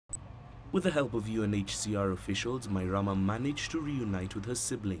With the help of UNHCR officials, Mairama managed to reunite with her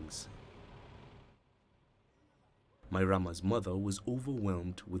siblings. Mairama's mother was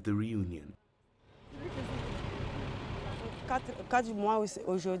overwhelmed with the reunion.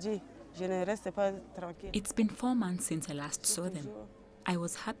 It's been 4 months since I last saw them. I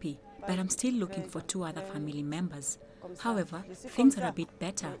was happy, but I'm still looking for 2 other family members. However, things are a bit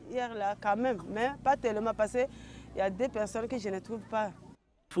better.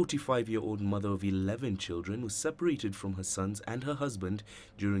 45-year-old mother of 11 children was separated from her sons and her husband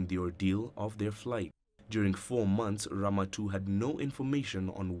during the ordeal of their flight. During 4 months, Ramatu had no information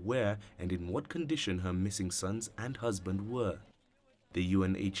on where and in what condition her missing sons and husband were. The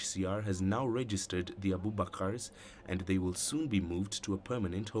UNHCR has now registered the Abubakars, and they will soon be moved to a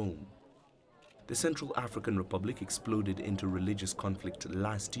permanent home. The Central African Republic exploded into religious conflict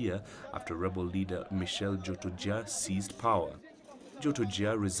last year after rebel leader Michel Djotodia seized power.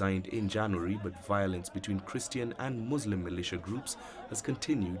 Djotodia resigned in January, but violence between Christian and Muslim militia groups has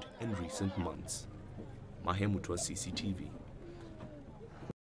continued in recent months. Mahia, Mutua, CCTV.